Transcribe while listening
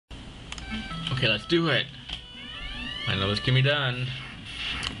Okay, let's do it. I know this can be done.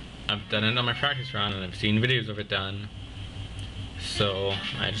 I've done it on my practice run and I've seen videos of it done. So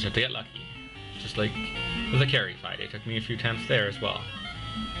I just have to get lucky. Just like with the carry fight, it took me a few attempts there as well.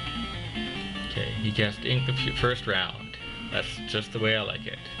 Okay, he cast ink the first round. That's just the way I like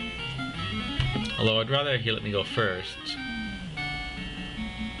it. Although I'd rather he let me go first.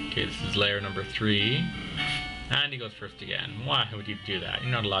 Okay, this is layer number 3. And he goes first again. Why would you do that?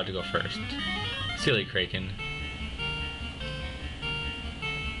 You're not allowed to go first. Silly Kraken.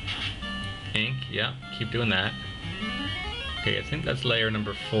 Ink, yeah, keep doing that. Okay, I think that's layer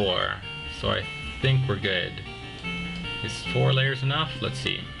number 4. So I think we're good. Is 4 layers enough? Let's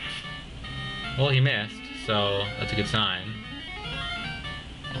see. Well, he missed, so that's a good sign.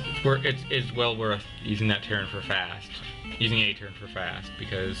 It's well worth using that turn for fast. Using a turn for fast,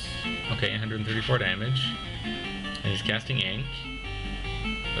 because, okay, 134 damage. And he's casting ink.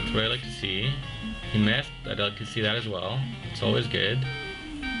 That's what I like to see. He missed, I'd like to see that as well. It's always good.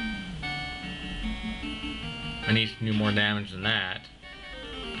 I need to do more damage than that.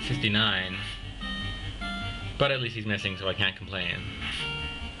 59. But at least he's missing, so I can't complain.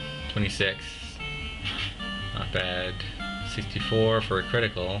 26. Not bad. 64 for a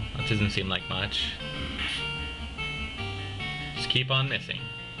critical. That doesn't seem like much. Just keep on missing.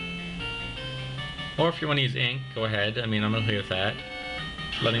 Or if you want to use ink, go ahead. I mean, I'm okay with that.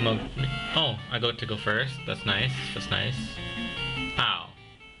 Letting him... Oh, I got to go first. That's nice. That's nice. Ow.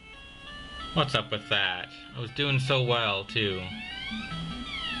 What's up with that? I was doing so well, too.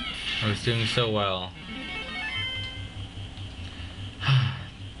 I was doing so well.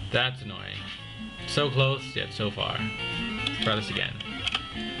 That's annoying. So close, yet so far. Let's try this again.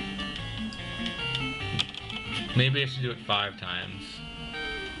 Maybe I should do it 5 times.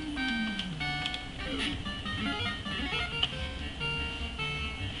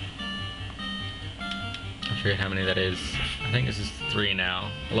 I forget how many that is. I think this is 3 now.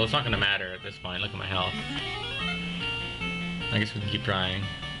 Although it's not going to matter at this point. Look at my health. I guess we can keep trying.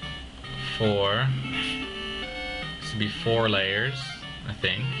 4. This would be 4 layers, I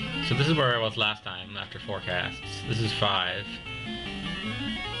think. So this is where I was last time after 4 casts. This is 5.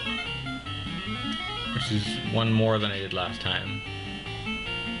 Which is 1 more than I did last time.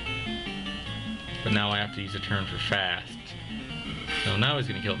 But now I have to use a turn for fast. So now he's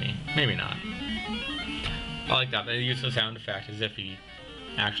going to kill me. Maybe not. I like that. They use the sound effect as if he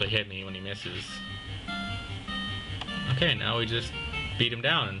actually hit me when he misses. Okay, now we just beat him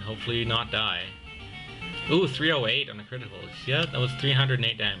down and hopefully not die. Ooh, 308 on the critical. Yeah, that was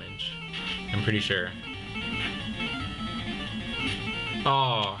 308 damage. I'm pretty sure.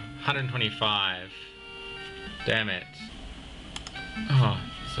 Oh, 125. Damn it. Oh,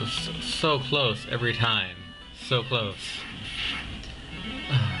 so close every time. So close.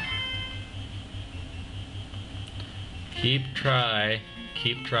 Keep try.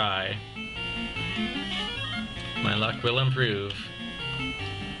 My luck will improve.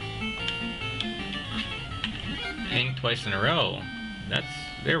 Ink twice in a row.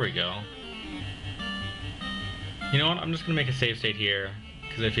 There we go. You know what, I'm just gonna make a save state here,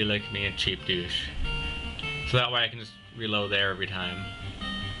 because I feel like being a cheap douche. So that way I can just reload there every time.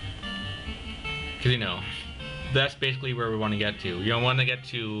 Because, you know, that's basically where we want to get to. You don't want to get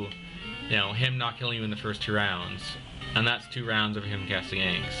to, you know, him not killing you in the first 2 rounds. And that's 2 rounds of him casting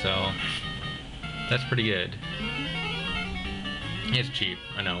ink, so that's pretty good. It's cheap,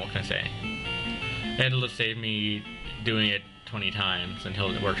 I know, what can I say? It'll just save me doing it 20 times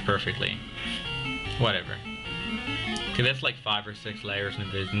until it works perfectly. Whatever. Okay, that's like 5 or 6 layers in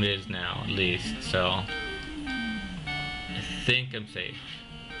Viz now, at least, so I think I'm safe.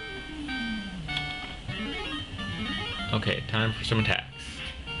 Okay, time for some attacks.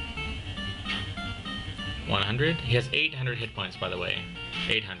 100. He has 800 hit points, by the way.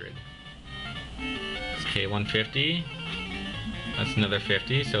 800. Okay, 150. That's another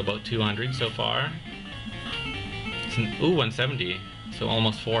 50, so about 200 so far. Ooh, 170. So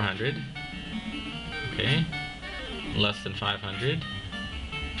almost 400. Okay. Less than 500.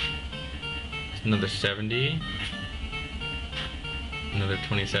 It's another 70. Another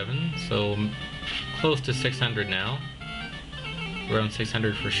 27. So close to 600 now. Around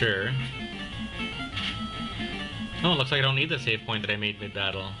 600 for sure. Oh, it looks like I don't need the save point that I made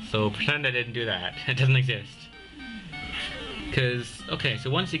mid-battle. So pretend I didn't do that. It doesn't exist. Because, okay, so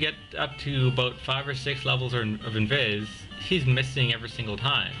once you get up to about 5 or 6 levels of Invis, he's missing every single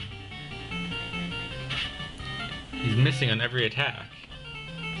time. He's missing on every attack.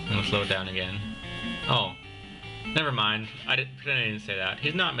 I'm gonna slow it down again. Oh, never mind. Pretend I didn't say that.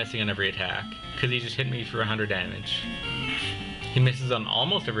 He's not missing on every attack, because he just hit me for 100 damage. He misses on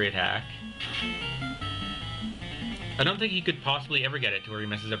almost every attack. I don't think he could possibly ever get it to where he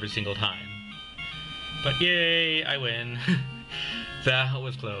misses every single time. But yay, I win. That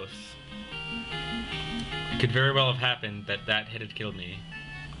was close. It could very well have happened that that hit had killed me.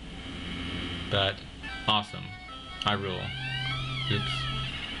 But awesome. I rule. Oops.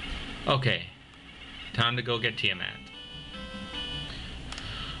 Okay. Time to go get Tiamat.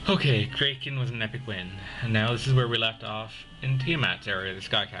 Okay, Kraken was an epic win. And now this is where we left off in Tiamat's area, the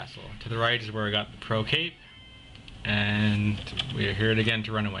Sky Castle. To the right is where I got the Pro Cape. And we're here again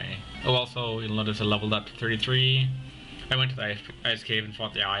to run away. Oh, also, you'll notice I leveled up to 33. I went to the ice cave and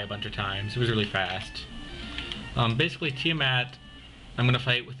fought the eye a bunch of times. It was really fast. Basically, Tiamat, I'm going to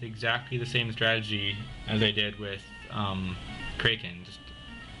fight with exactly the same strategy as I did with Kraken. Just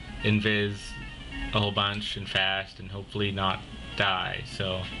invis a whole bunch and fast and hopefully not die.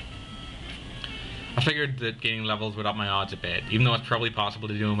 So I figured that gaining levels would up my odds a bit, even though it's probably possible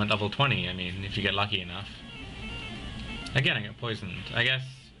to do them at level 20, I mean, if you get lucky enough. Again, I got poisoned. I guess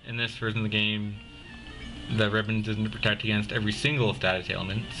in this version of the game, the ribbon doesn't protect against every single status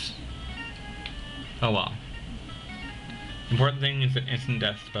ailment. Oh well. The important thing is that instant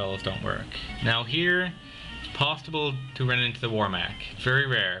death spells don't work. Now here, it's possible to run into the WarMech. It's very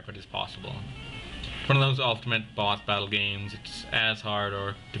rare, but it's possible. It's one of those ultimate boss battle games. It's as hard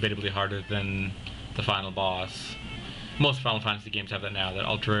or debatably harder than the final boss. Most Final Fantasy games have that now, that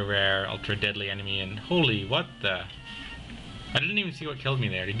ultra rare, ultra deadly enemy, and holy, what the... I didn't even see what killed me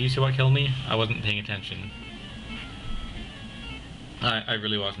there. Did you see what killed me? I wasn't paying attention. I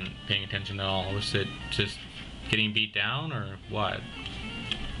really wasn't paying attention at all. Was it just getting beat down or what?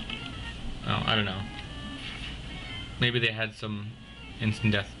 Oh, I don't know. Maybe they had some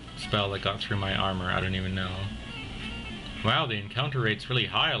instant death spell that got through my armor. I don't even know. Wow, the encounter rate's really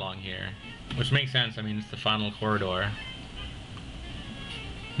high along here. Which makes sense. I mean, it's the final corridor.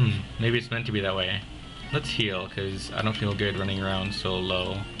 Maybe it's meant to be that way. Let's heal, because I don't feel good running around so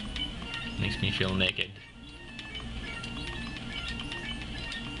low. Makes me feel naked.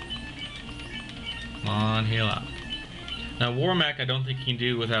 Come on, heal up. Now, WarMech I don't think you can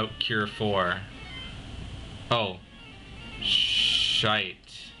do without Cure 4. Oh. Shite.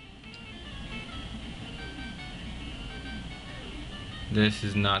 This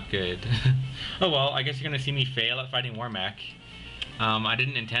is not good. Oh well, I guess you're gonna see me fail at fighting WarMech. I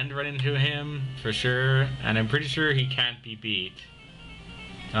didn't intend to run into him, for sure, and I'm pretty sure he can't be beat.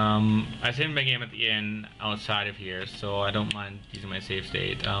 I saved my game at the inn outside of here, so I don't mind using my save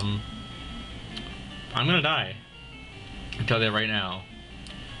state. I'm gonna die. I'll tell you that right now.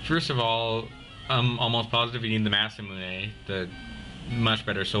 First of all, I'm almost positive you need the Masamune, the much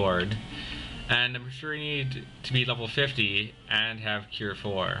better sword. And I'm sure you need to be level 50 and have Cure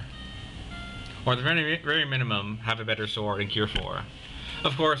 4. Or at the very minimum, have a better sword and Cure 4.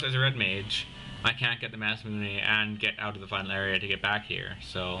 Of course, as a red mage, I can't get the Masamune and get out of the final area to get back here,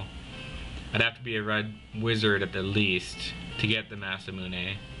 so I'd have to be a red wizard at the least to get the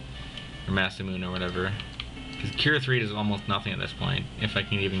Masamune, or Masamune or whatever. Because Cure 3 does almost nothing at this point, if I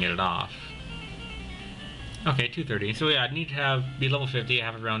can even get it off. Okay, 230. So yeah, I'd need to be level 50,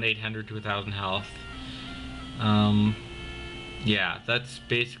 have around 800 to 1000 health. Yeah, that's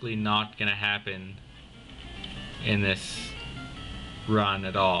basically not gonna happen in this run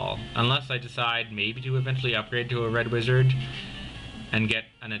at all. Unless I decide maybe to eventually upgrade to a red wizard and get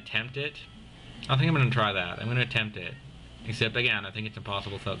an attempt it. I think I'm gonna try that. I'm gonna attempt it. Except again, I think it's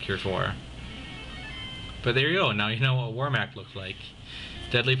impossible without Cure 4. But there you go, now you know what WarMech looks like.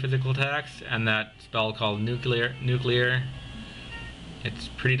 Deadly physical attacks, and that spell called Nuclear. It's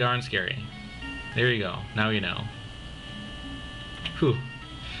pretty darn scary. There you go, now you know. Whew.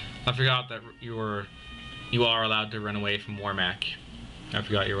 I forgot that you are allowed to run away from WarMech. I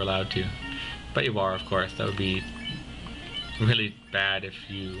forgot you were allowed to. But you are, of course. That would be really bad if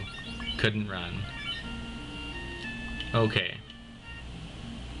you couldn't run. Okay.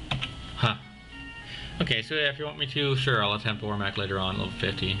 Huh. Okay, so yeah, if you want me to, sure, I'll attempt WarMech later on, level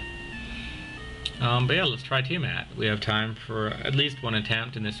 50. But yeah, let's try Tiamat. We have time for at least one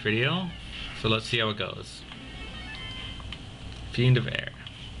attempt in this video, so let's see how it goes. Fiend of Air.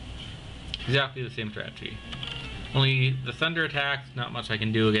 Exactly the same strategy. Only the thunder attack, not much I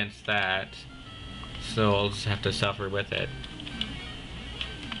can do against that, so I'll just have to suffer with it.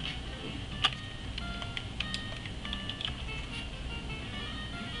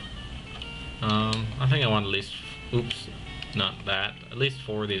 I think I want at least, oops, not that, at least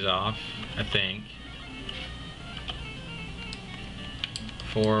 4 of these off, I think.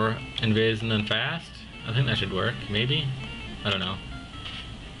 4 invis and then fast? I think that should work, maybe? I don't know.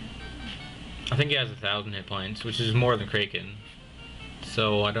 I think he has 1000 hit points, which is more than Kraken.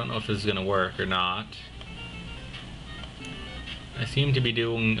 So I don't know if this is gonna work or not. I seem to be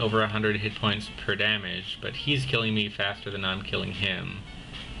doing over 100 hit points per damage, but he's killing me faster than I'm killing him.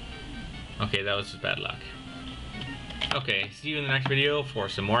 Okay, that was just bad luck. Okay, see you in the next video for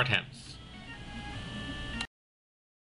some more attempts.